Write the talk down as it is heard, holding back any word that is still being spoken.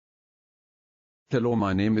Hello,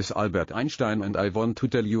 my name is Albert Einstein and I want to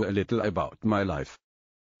tell you a little about my life.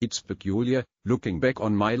 It's peculiar, looking back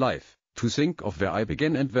on my life, to think of where I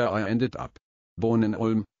began and where I ended up. Born in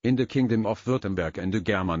Ulm, in the Kingdom of Württemberg in the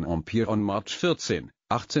German Empire on March 14,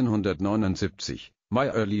 1879, my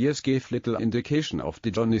early years gave little indication of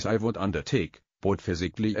the journeys I would undertake, both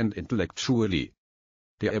physically and intellectually.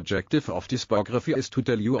 The objective of this biography is to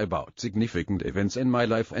tell you about significant events in my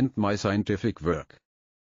life and my scientific work.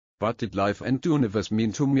 What did life and the universe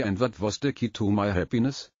mean to me, and what was the key to my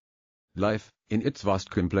happiness? Life, in its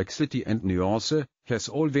vast complexity and nuance, has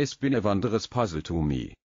always been a wondrous puzzle to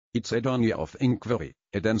me. It's a journey of inquiry,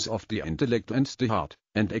 a dance of the intellect and the heart,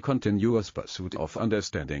 and a continuous pursuit of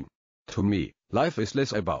understanding. To me, life is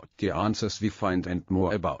less about the answers we find and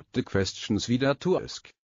more about the questions we dare to ask.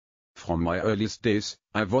 From my earliest days,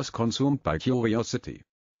 I was consumed by curiosity.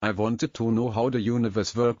 I wanted to know how the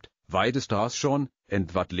universe worked, why the stars shone, and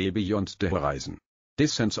what lay beyond the horizon.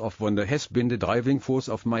 This sense of wonder has been the driving force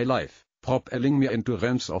of my life, propelling me into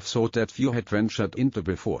realms of thought that few had ventured into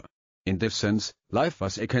before. In this sense, life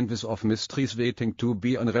was a canvas of mysteries waiting to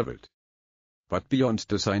be unraveled. But beyond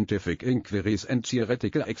the scientific inquiries and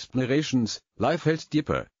theoretical explorations, life held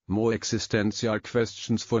deeper, more existential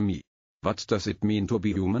questions for me. What does it mean to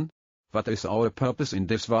be human? What is our purpose in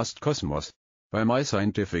this vast cosmos? While my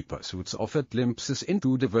scientific pursuits offered glimpses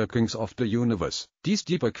into the workings of the universe, these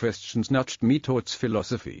deeper questions nudged me towards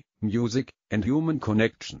philosophy, music, and human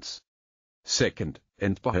connections. Second,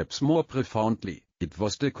 and perhaps more profoundly, it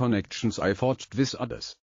was the connections I forged with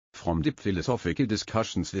others. From deep philosophical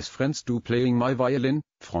discussions with friends to playing my violin,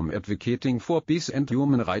 from advocating for peace and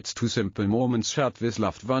human rights to simple moments shared with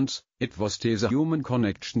loved ones, it was these human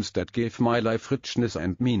connections that gave my life richness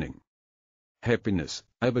and meaning. Happiness,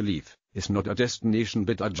 I believe, is not a destination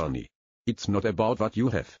but a journey. It's not about what you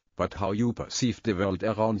have, but how you perceive the world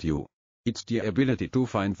around you. It's the ability to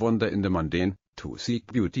find wonder in the mundane, to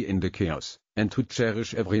seek beauty in the chaos, and to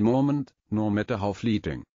cherish every moment, no matter how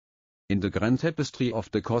fleeting. In the grand tapestry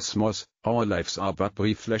of the cosmos, our lives are but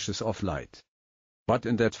brief flashes of light. But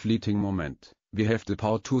in that fleeting moment, we have the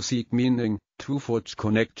power to seek meaning, to forge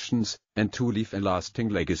connections, and to leave a lasting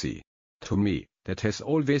legacy. To me, that has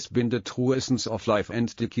always been the true essence of life and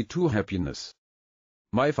the key to happiness.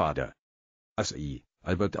 My father, as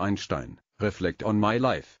Albert Einstein, reflect on my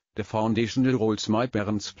life. The foundational roles my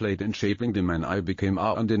parents played in shaping the man I became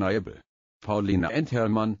are undeniable. Pauline and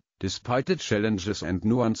Hermann, despite the challenges and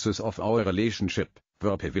nuances of our relationship,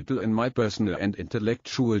 were pivotal in my personal and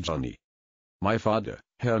intellectual journey. My father,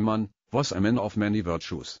 Hermann, was a man of many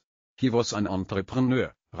virtues. He was an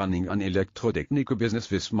entrepreneur, running an electrotechnical business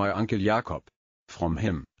with my uncle Jakob. From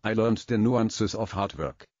him, I learned the nuances of hard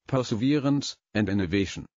work, perseverance, and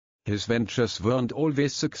innovation. His ventures weren't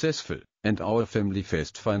always successful, and our family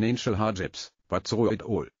faced financial hardships, but through it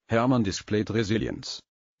all, Hermann displayed resilience.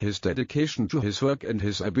 His dedication to his work and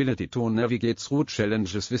his ability to navigate through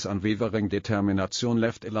challenges with unwavering determination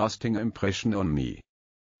left a lasting impression on me.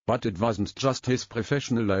 But it wasn't just his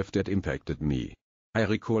professional life that impacted me. I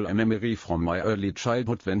recall a memory from my early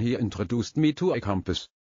childhood when he introduced me to a compass.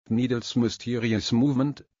 The needle's mysterious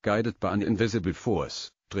movement, guided by an invisible force,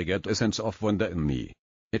 triggered a sense of wonder in me.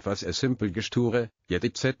 It was a simple gesture, yet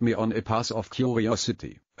it set me on a path of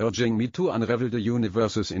curiosity, urging me to unravel the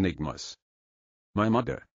universe's enigmas. My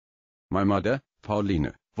mother,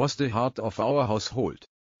 Pauline, was the heart of our household.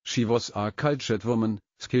 She was a cultured woman,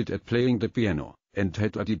 skilled at playing the piano, and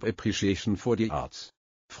had a deep appreciation for the arts.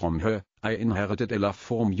 From her, I inherited a love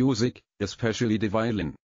for music, especially the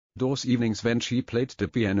violin. Those evenings when she played the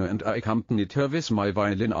piano and I accompanied her with my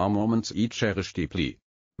violin are moments I cherish deeply.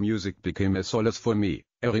 Music became a solace for me,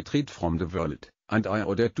 a retreat from the world, and I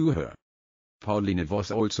owed it to her. Pauline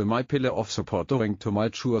was also my pillar of support during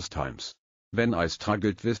tumultuous times. When I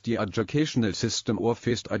struggled with the educational system or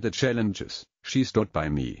faced other challenges, she stood by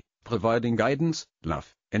me, providing guidance,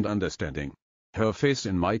 love, and understanding. Her faith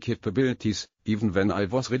in my capabilities, even when I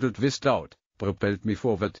was riddled with doubt, propelled me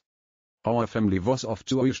forward. Our family was of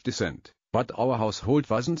Jewish descent, but our household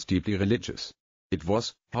wasn't deeply religious. It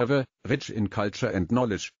was, however, rich in culture and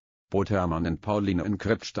knowledge. Both Hermann and Pauline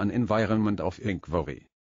encouraged an environment of inquiry.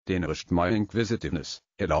 They nourished my inquisitiveness,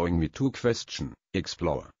 allowing me to question,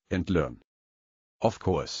 explore, and learn. Of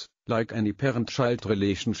course, like any parent-child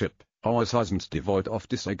relationship, ours wasn't devoid of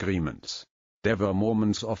disagreements. There were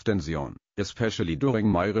moments of tension, especially during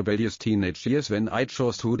my rebellious teenage years when I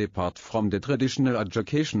chose to depart from the traditional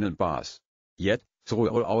educational path. Yet, through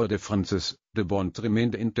all our differences, the bond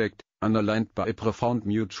remained intact, underlined by a profound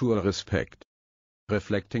mutual respect.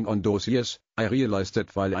 Reflecting on those years, I realized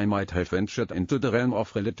that while I might have ventured into the realm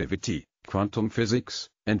of relativity, quantum physics,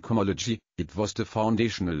 and cosmology. It was the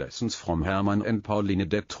foundational lessons from Hermann and Pauline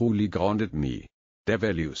that truly grounded me. Their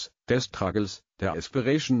values, their struggles, their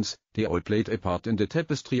aspirations, they all played a part in the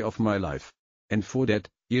tapestry of my life. And for that,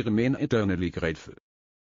 I remain eternally grateful.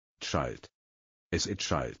 Child. As a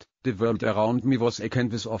child, the world around me was a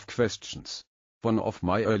canvas of questions. One of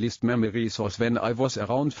my earliest memories was when I was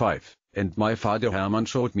around 5, and my father Hermann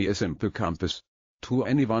showed me a simple compass. To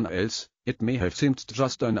anyone else, it may have seemed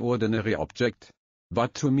just an ordinary object.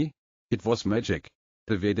 But to me, it was magic.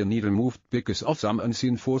 The way the needle moved because of some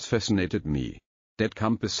unseen force fascinated me. That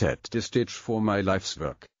compass set the stage for my life's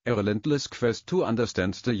work, a relentless quest to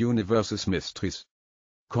understand the universe's mysteries.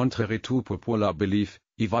 Contrary to popular belief,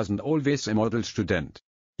 I wasn't always a model student.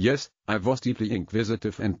 Yes, I was deeply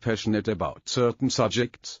inquisitive and passionate about certain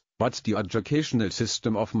subjects, but the educational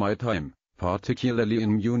system of my time, particularly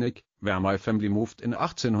in Munich, where my family moved in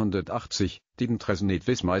 1880, didn't resonate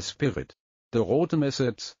with my spirit. The rote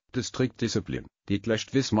methods, the strict discipline, they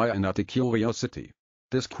clashed with my innate curiosity.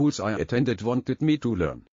 The schools I attended wanted me to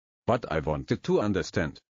learn. But I wanted to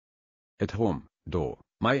understand. At home, though,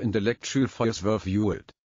 my intellectual fires were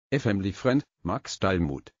fueled. A family friend, Max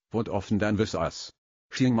Dalmuth, would often dine with us.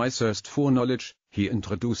 Seeing my thirst for knowledge, he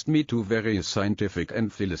introduced me to various scientific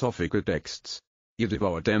and philosophical texts. I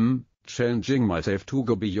devoured them, challenging myself to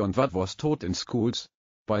go beyond what was taught in schools.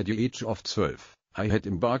 By the age of 12, I had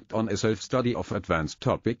embarked on a self-study of advanced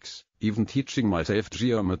topics, even teaching myself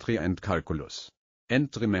geometry and calculus. And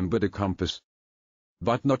remember the compass.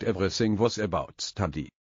 But not everything was about study.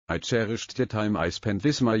 I cherished the time I spent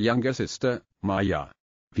with my younger sister, Maya.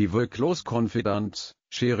 We were close confidants,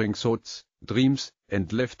 sharing thoughts, dreams,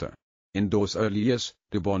 and laughter. In those early years,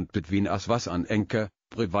 the bond between us was an anchor,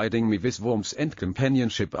 providing me with warmth and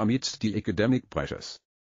companionship amidst the academic pressures.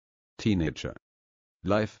 Teenager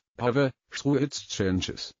life, however, through its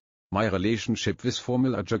challenges. My relationship with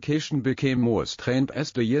formal education became more strained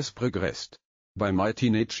as the years progressed. By my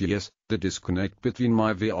teenage years, the disconnect between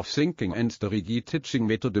my way of thinking and the rigid teaching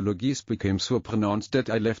methodologies became so pronounced that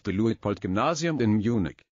I left the Luitpold Gymnasium in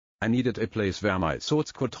Munich. I needed a place where my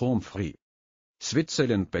thoughts could roam free.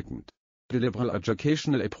 Switzerland beckoned. The liberal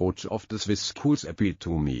educational approach of the Swiss schools appealed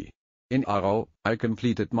to me. In Aarau, I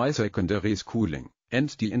completed my secondary schooling, and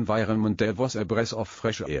the environment there was a breath of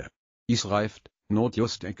fresh air. I thrived, not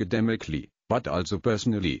just academically, but also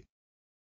personally.